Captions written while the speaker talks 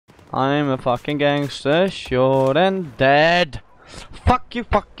I'm a fucking gangster, sure and dead. Fuck you,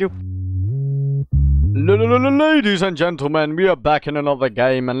 fuck you. Ladies and gentlemen, we are back in another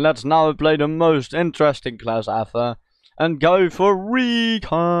game, and let's now play the most interesting class ever and go for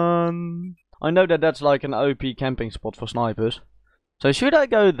recon. I know that that's like an OP camping spot for snipers. So should I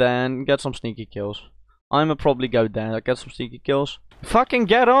go there and get some sneaky kills? I'ma probably go there and get some sneaky kills. Fucking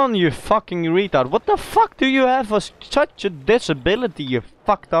get on, you fucking retard. What the fuck do you have for such a disability, you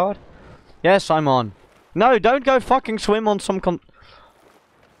fucktard? Yes, I'm on. No, don't go fucking swim on some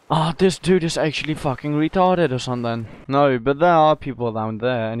Ah, this dude is actually fucking retarded or something. No, but there are people down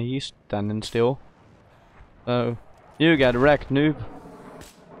there and he's standing still. So, you get wrecked, noob.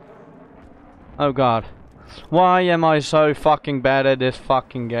 Oh god. Why am I so fucking bad at this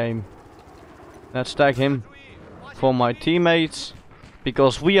fucking game? Let's tag him for my teammates.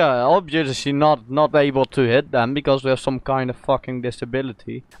 Because we are obviously not able to hit them because we have some kind of fucking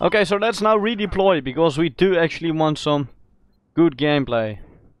disability. Okay, so let's now redeploy because we do actually want some good gameplay.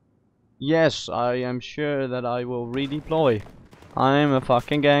 Yes, I am sure that I will redeploy. I'm a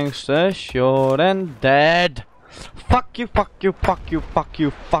fucking gangster, sure and dead. Fuck you, fuck you, fuck you, fuck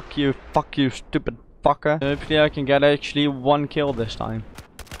you, fuck you, fuck you, stupid fucker. Hopefully I can get actually one kill this time.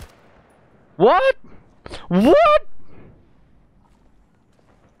 What? What?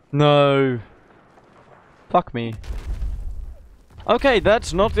 No. Fuck me. Okay,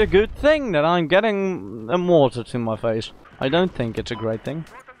 that's not a good thing that I'm getting a mortar to my face. I don't think it's a great thing.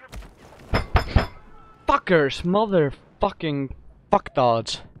 Fuckers, motherfucking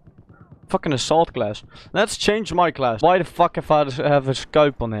fucktards. Fucking assault class. Let's change my class. Why the fuck if I have a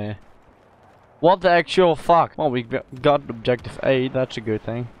scope on here? What the actual fuck? Well, we got objective A, that's a good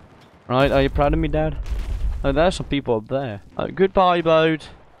thing. Right, are you proud of me, Dad? Oh, there's some people up there. Goodbye, boat.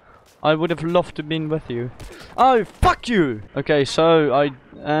 I would have loved to been with you. Oh, fuck you! Okay, so I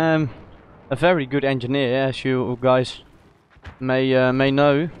am a very good engineer, as you guys may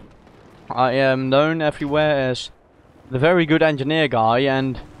know. I am known everywhere as the very good engineer guy,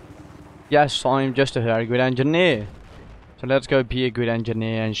 and yes, I'm just a very good engineer. So let's go be a good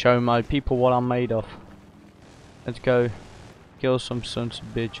engineer and show my people what I'm made of. Let's go kill some sons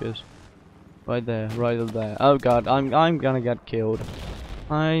of bitches. Right there, right up there. Oh god, I'm gonna get killed.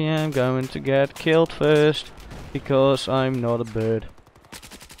 I am going to get killed first because I'm not a bird.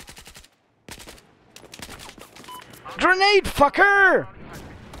 Grenade fucker!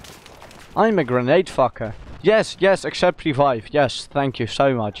 I'm a grenade fucker. Yes, yes, accept revive. Yes, thank you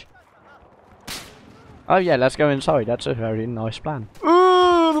so much. Oh yeah, let's go inside. That's a very nice plan.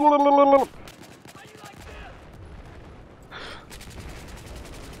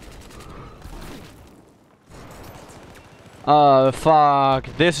 Oh fuck,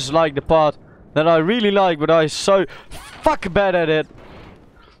 this is like the part that I really like, but I'm so fuck bad at it.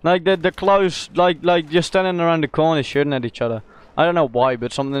 Like the close, like just standing around the corner shooting at each other. I don't know why,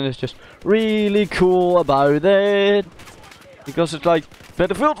 but something is just really cool about it. Because it's like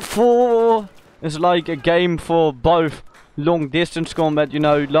Battlefield 4 is like a game for both long distance combat, you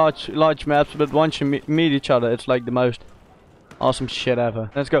know, large maps, but once you meet each other, it's like the most awesome shit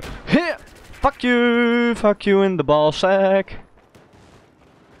ever. Let's go. Here! Fuck you in the ball sack.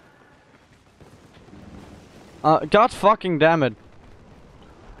 God fucking damn it.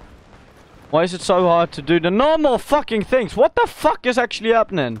 Why is it so hard to do the normal fucking things? What the fuck is actually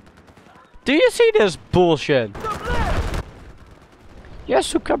happening? Do you see this bullshit?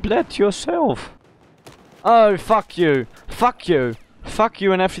 Yes, you kablet yourself. Oh, fuck you. Fuck you. Fuck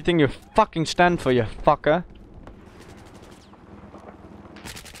you and everything you fucking stand for, you fucker.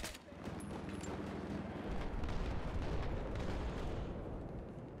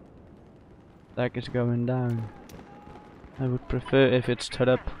 That is going down. I would prefer if it's stood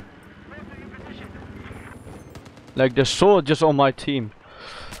up. Like the sword just on my team.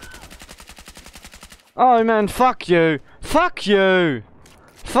 Oh man, fuck you! Fuck you!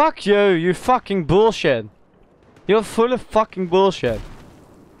 Fuck you, you fucking bullshit! You're full of fucking bullshit.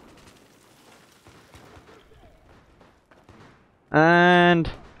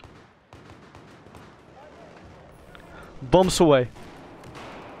 And bombs away.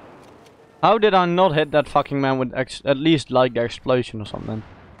 How did I not hit that fucking man with at least like the explosion or something?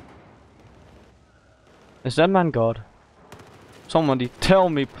 Is that man God? Somebody tell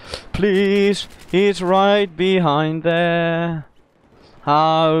me, please. He's right behind there.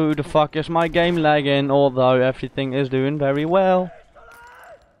 How the fuck is my game lagging? Although everything is doing very well.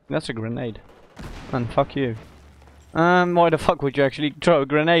 That's a grenade. And fuck you. Why the fuck would you actually throw a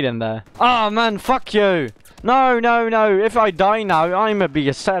grenade in there? Oh man, fuck you! No, no, no. If I die now, I'm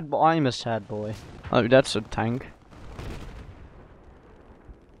a sad boy. I'm a sad boy. Oh, that's a tank.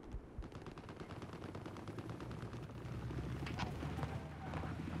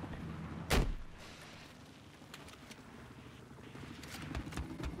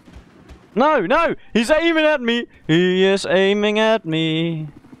 No, no! He's aiming at me! He is aiming at me.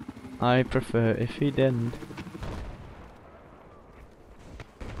 I prefer if he didn't.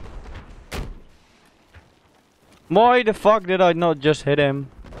 Why the fuck did I not just hit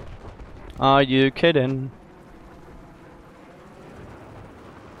him? Are you kidding?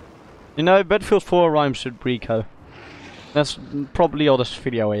 You know, Battlefield 4 rhymes with Reco. That's probably all this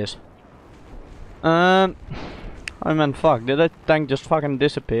video is. Oh man, fuck, did that tank just fucking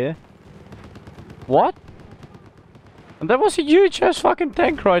disappear? What? There was a huge ass fucking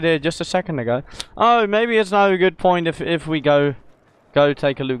tank right there just a second ago. Oh, maybe it's now a good point if we go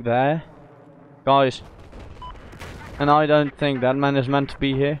take a look there. Guys. And I don't think that man is meant to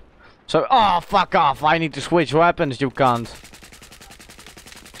be here. So, oh, fuck off, I need to switch weapons, you can't.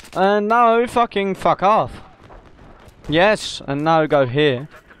 And now fucking fuck off. Yes, and now go here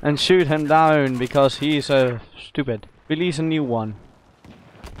and shoot him down because he's stupid. Release a new one.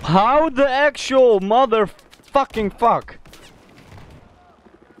 How the actual motherfucking fuck?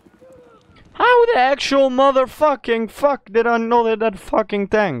 How the actual motherfucking fuck did I not hit that fucking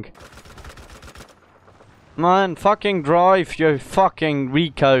tank? Man, fucking drive, you fucking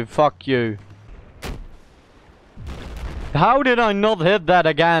Reco, fuck you. How did I not hit that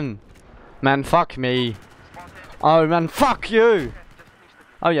again? Man, fuck me. Oh man, fuck you!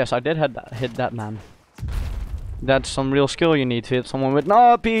 Oh yes, I did hit that man. That's some real skill you need to hit someone with an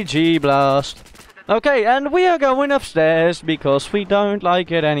RPG blast. Okay, and we are going upstairs because we don't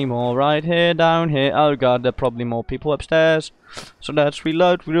like it anymore. Right here, down here. Oh god, there are probably more people upstairs. So let's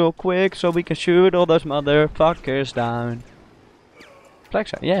reload real quick so we can shoot all those motherfuckers down.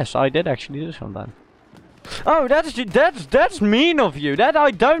 Flex. Yes, I did actually do something. Oh, that's mean of you. That I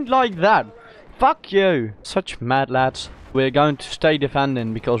don't like that. Fuck you. Such mad lads. We're going to stay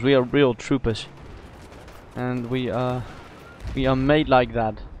defending because we are real troopers. And we are made like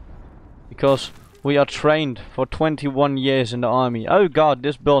that. Because we are trained for 21 years in the army. Oh god,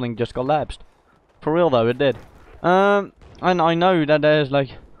 this building just collapsed. For real though, it did. And I know that there's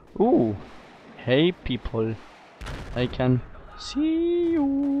like... Ooh. Hey people. I can see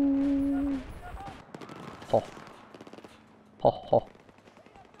you. Ho. Ho ho.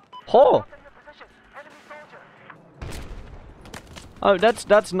 Ho! Oh,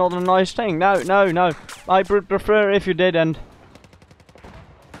 that's not a nice thing. No, no, no. I prefer if you didn't.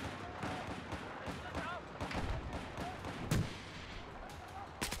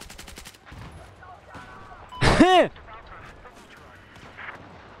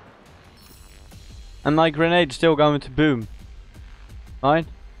 And my grenade's still going to boom. Right?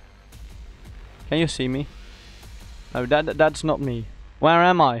 Can you see me? No, that's not me. Where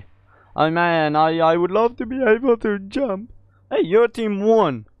am I? Oh man, I would love to be able to jump. Hey, your team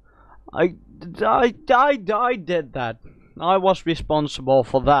won. I did that. I was responsible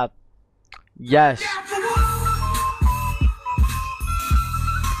for that. Yes.